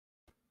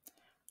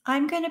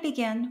I'm going to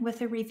begin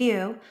with a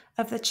review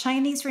of the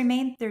Chinese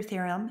remainder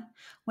theorem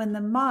when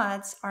the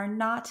mods are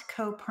not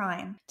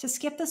co-prime. To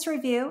skip this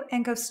review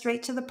and go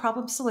straight to the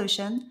problem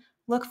solution,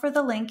 look for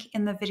the link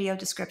in the video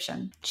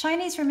description.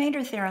 Chinese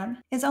remainder theorem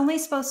is only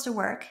supposed to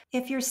work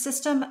if your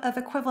system of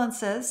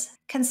equivalences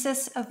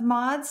consists of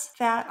mods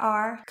that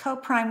are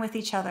co-prime with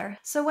each other.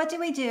 So what do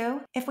we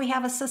do if we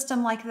have a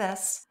system like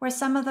this, where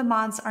some of the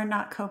mods are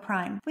not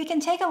co-prime? We can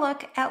take a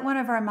look at one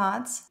of our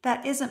mods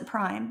that isn't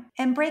prime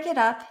and break it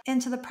up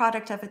into the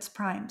product of its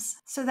primes,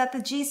 so that the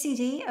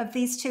GCD of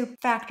these two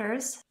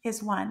factors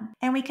is 1.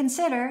 And we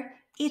consider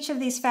each of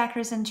these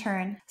factors in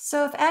turn.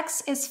 So if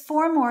x is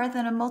 4 more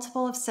than a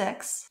multiple of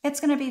 6, it's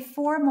going to be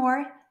 4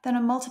 more than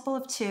a multiple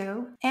of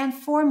 2 and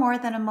 4 more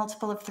than a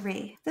multiple of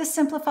 3. This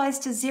simplifies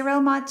to 0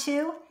 mod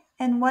 2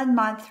 and 1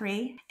 mod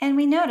 3. And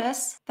we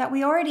notice that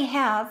we already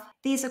have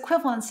these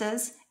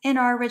equivalences in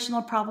our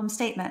original problem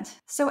statement.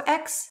 So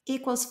x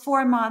equals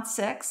 4 mod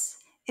 6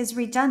 is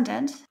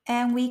redundant,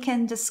 and we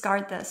can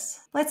discard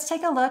this. Let's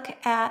take a look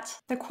at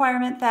the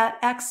requirement that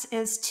x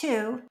is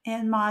 2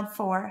 in mod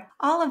 4.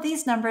 All of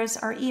these numbers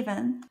are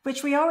even,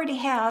 which we already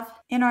have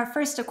in our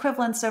first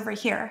equivalence over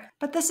here.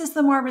 But this is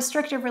the more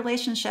restrictive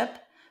relationship,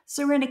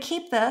 so we're going to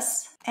keep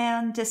this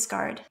and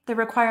discard the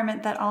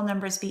requirement that all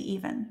numbers be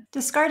even.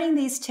 Discarding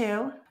these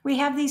two, we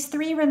have these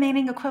 3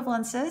 remaining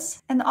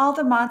equivalences, and all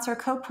the mods are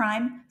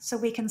co-prime, so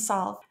we can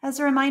solve. As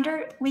a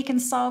reminder, we can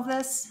solve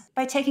this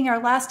by taking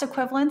our last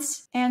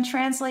equivalence and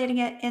translating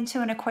it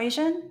into an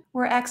equation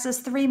where x is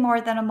 3 more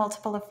than a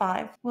multiple of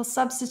 5. We'll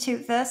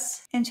substitute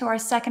this into our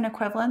second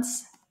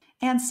equivalence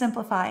and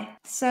simplify.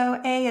 So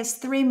a is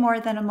 3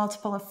 more than a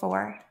multiple of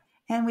 4,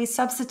 and we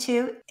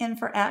substitute in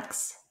for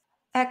x.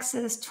 X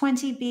is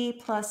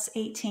 20b plus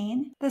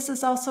 18. This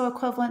is also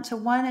equivalent to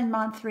 1 in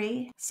mod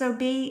 3. So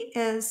b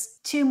is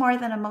 2 more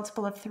than a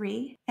multiple of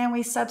 3. And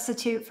we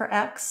substitute for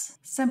x,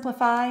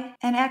 simplify,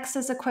 and x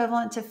is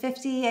equivalent to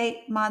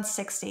 58 mod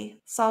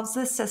 60. Solves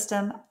this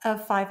system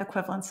of 5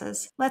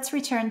 equivalences. Let's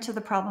return to the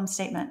problem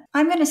statement.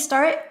 I'm going to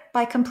start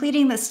by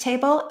completing this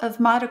table of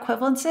mod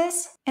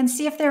equivalences and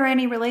see if there are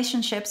any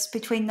relationships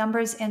between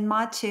numbers in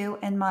mod 2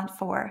 and mod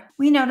 4.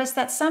 We notice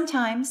that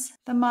sometimes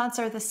the mods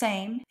are the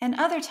same, and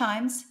other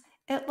times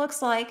it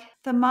looks like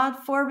the mod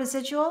 4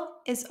 residual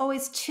is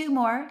always 2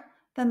 more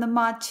than the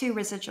mod 2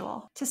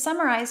 residual. To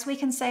summarize, we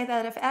can say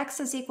that if x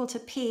is equal to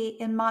p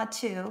in mod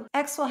 2,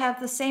 x will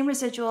have the same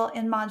residual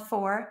in mod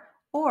 4,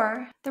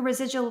 or the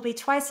residual will be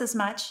twice as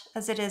much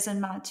as it is in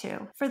mod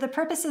 2. For the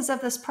purposes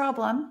of this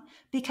problem,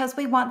 because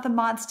we want the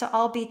mods to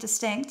all be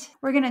distinct,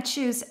 we're going to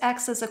choose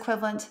x is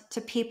equivalent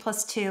to p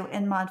plus 2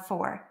 in mod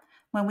 4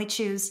 when we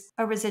choose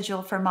a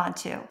residual for mod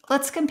 2.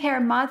 Let's compare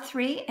mod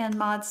 3 and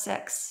mod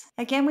 6.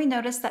 Again, we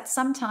notice that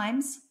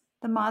sometimes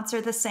the mods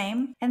are the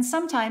same, and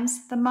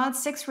sometimes the mod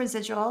 6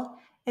 residual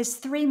is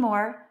 3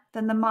 more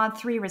than the mod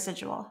 3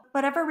 residual.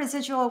 Whatever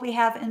residual we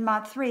have in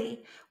mod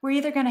 3, we're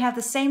either going to have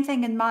the same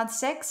thing in mod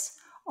 6,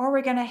 or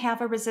we're going to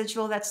have a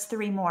residual that's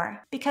 3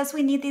 more. Because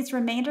we need these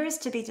remainders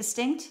to be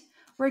distinct,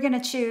 we're going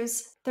to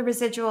choose the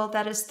residual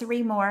that is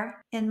 3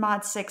 more in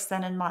mod 6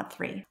 than in mod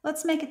 3.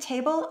 Let's make a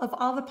table of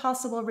all the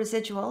possible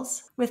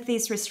residuals with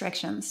these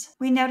restrictions.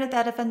 We noted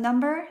that if a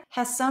number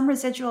has some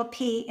residual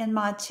p in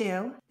mod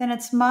 2, then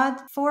its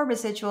mod 4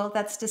 residual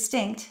that's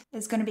distinct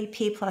is going to be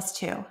p plus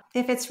 2.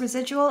 If its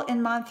residual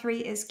in mod 3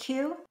 is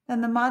q,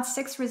 then the mod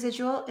 6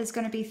 residual is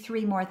going to be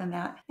 3 more than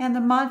that. And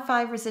the mod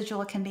 5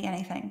 residual can be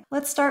anything.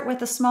 Let's start with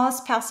the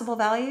smallest possible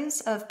values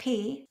of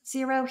p.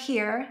 0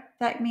 here,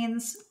 that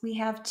means we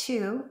have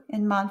 2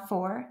 in mod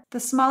 4. The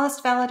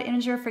smallest valid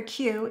integer for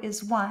q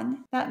is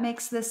 1. That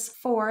makes this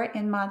 4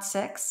 in mod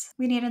 6.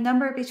 We need a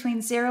number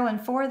between 0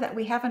 and 4 that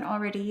we haven't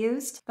already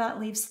used. That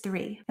leaves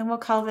 3. And we'll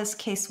call this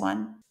case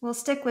 1. We'll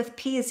stick with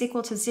p is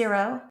equal to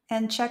 0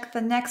 and check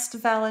the next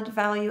valid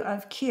value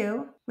of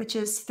q, which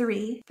is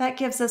 3. That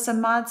gives us a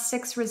mod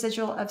 6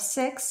 residual of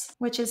 6,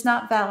 which is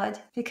not valid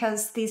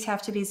because these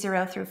have to be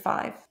 0 through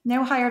 5.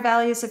 No higher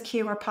values of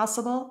q are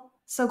possible.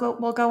 So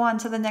we'll go on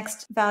to the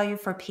next value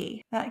for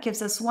p. That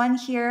gives us 1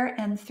 here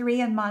and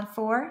 3 in mod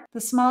 4. The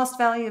smallest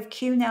value of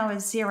q now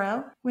is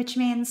 0, which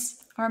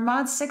means our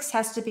mod 6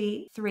 has to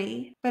be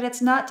 3, but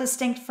it's not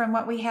distinct from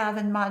what we have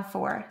in mod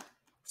 4.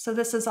 So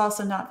this is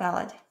also not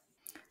valid.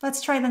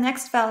 Let's try the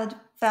next valid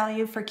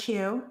value for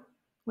q,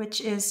 which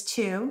is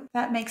 2.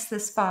 That makes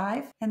this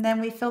 5. And then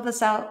we fill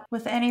this out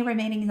with any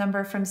remaining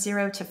number from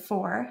 0 to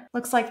 4.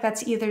 Looks like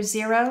that's either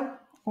 0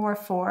 or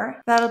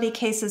 4. That'll be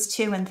cases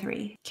 2 and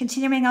 3.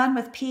 Continuing on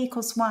with p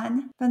equals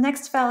 1, the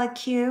next valid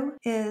q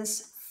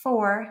is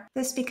 4.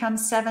 This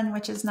becomes 7,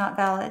 which is not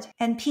valid.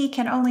 And p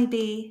can only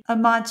be a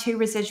mod 2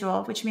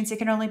 residual, which means it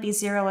can only be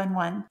 0 and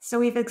 1. So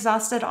we've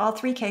exhausted all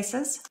 3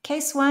 cases.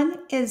 Case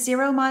 1 is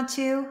 0 mod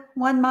 2,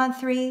 1 mod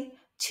 3,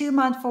 2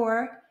 mod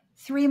 4,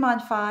 3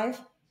 mod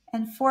 5,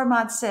 and 4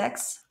 mod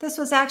 6. This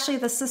was actually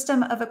the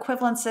system of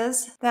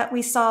equivalences that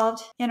we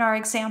solved in our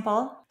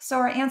example. So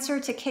our answer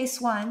to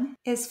case 1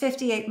 is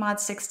 58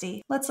 mod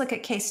 60. Let's look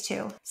at case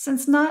 2.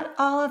 Since not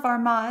all of our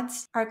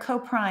mods are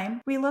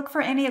co-prime, we look for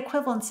any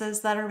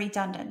equivalences that are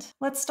redundant.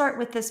 Let's start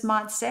with this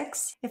mod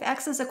 6. If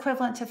x is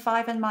equivalent to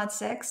 5 in mod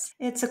 6,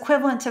 it's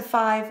equivalent to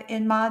 5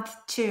 in mod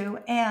 2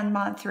 and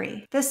mod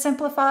 3. This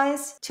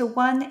simplifies to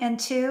 1 and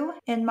 2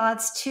 in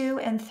mods 2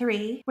 and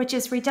 3, which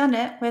is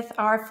redundant with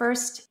our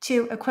first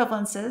two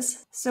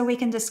equivalences, so we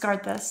can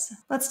discard this.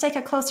 Let's take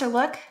a closer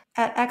look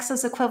at x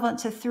is equivalent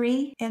to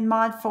 3 in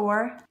mod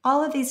 4.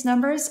 All of these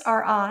numbers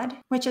are odd,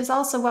 which is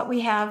also what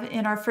we have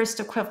in our first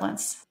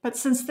equivalence. But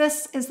since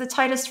this is the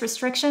tightest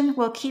restriction,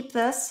 we'll keep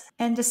this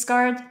and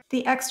discard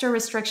the extra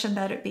restriction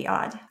that it be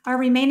odd. Our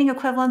remaining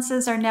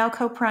equivalences are now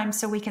co-prime,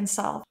 so we can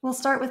solve. We'll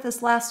start with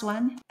this last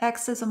one.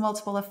 X is a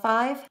multiple of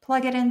 5.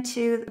 Plug it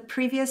into the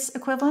previous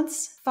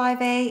equivalence.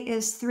 5a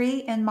is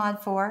 3 in mod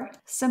 4.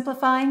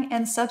 Simplifying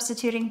and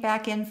substituting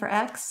back in for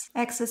x.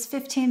 X is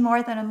 15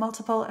 more than a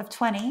multiple of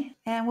 20.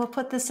 And we'll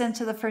put this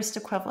into the first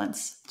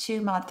equivalence,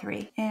 2 mod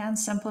 3. And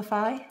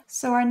simplify.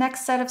 So our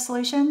next set of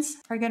solutions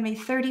are going to be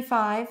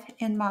 35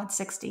 in mod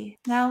 60.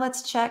 Now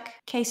let's check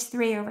case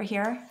 3 over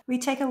here. We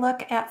take a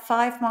look at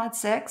 5 mod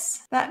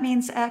 6. That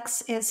means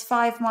x is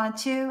 5 mod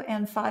 2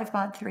 and 5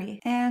 mod 3.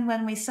 And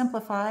when we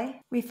simplify,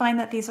 we find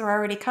that these are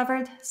already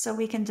covered, so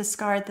we can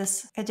discard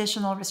this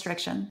additional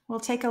restriction. We'll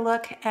take a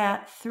look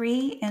at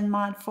 3 in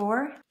mod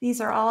 4. These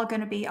are all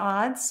going to be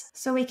odds,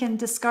 so we can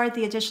discard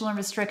the additional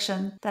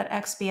restriction that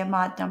x be a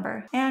mod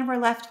number. And we're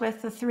left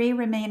with the 3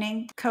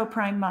 remaining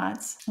co-prime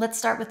mods. Let's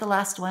start with the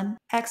last one.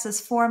 X is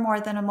 4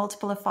 more than a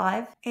multiple of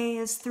 5. A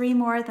is 3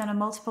 more than a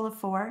multiple of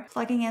 4.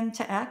 Plugging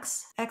into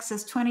x. X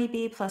is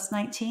 20b plus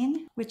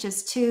 19, which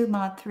is 2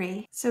 mod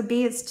 3. So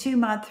b is 2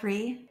 mod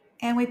 3,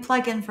 and we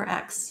plug in for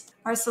x.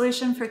 Our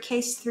solution for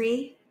case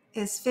 3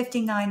 is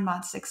 59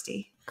 mod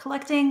 60.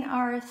 Collecting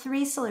our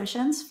 3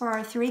 solutions for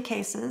our 3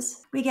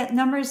 cases, we get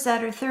numbers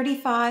that are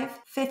 35,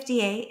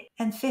 58,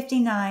 and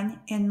 59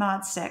 in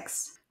mod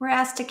 6. We're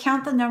asked to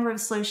count the number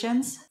of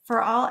solutions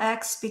for all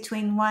x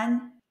between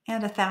 1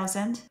 and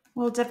 1,000.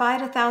 We'll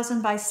divide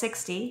 1,000 by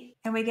 60,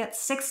 and we get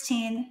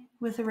 16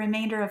 with a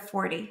remainder of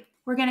 40.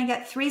 We're going to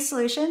get 3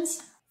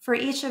 solutions for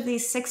each of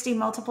these 60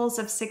 multiples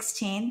of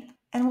 16,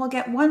 and we'll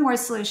get one more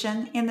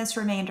solution in this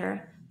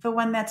remainder, the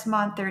one that's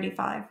mod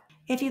 35.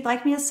 If you'd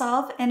like me to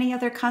solve any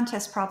other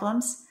contest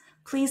problems,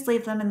 please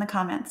leave them in the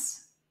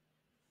comments.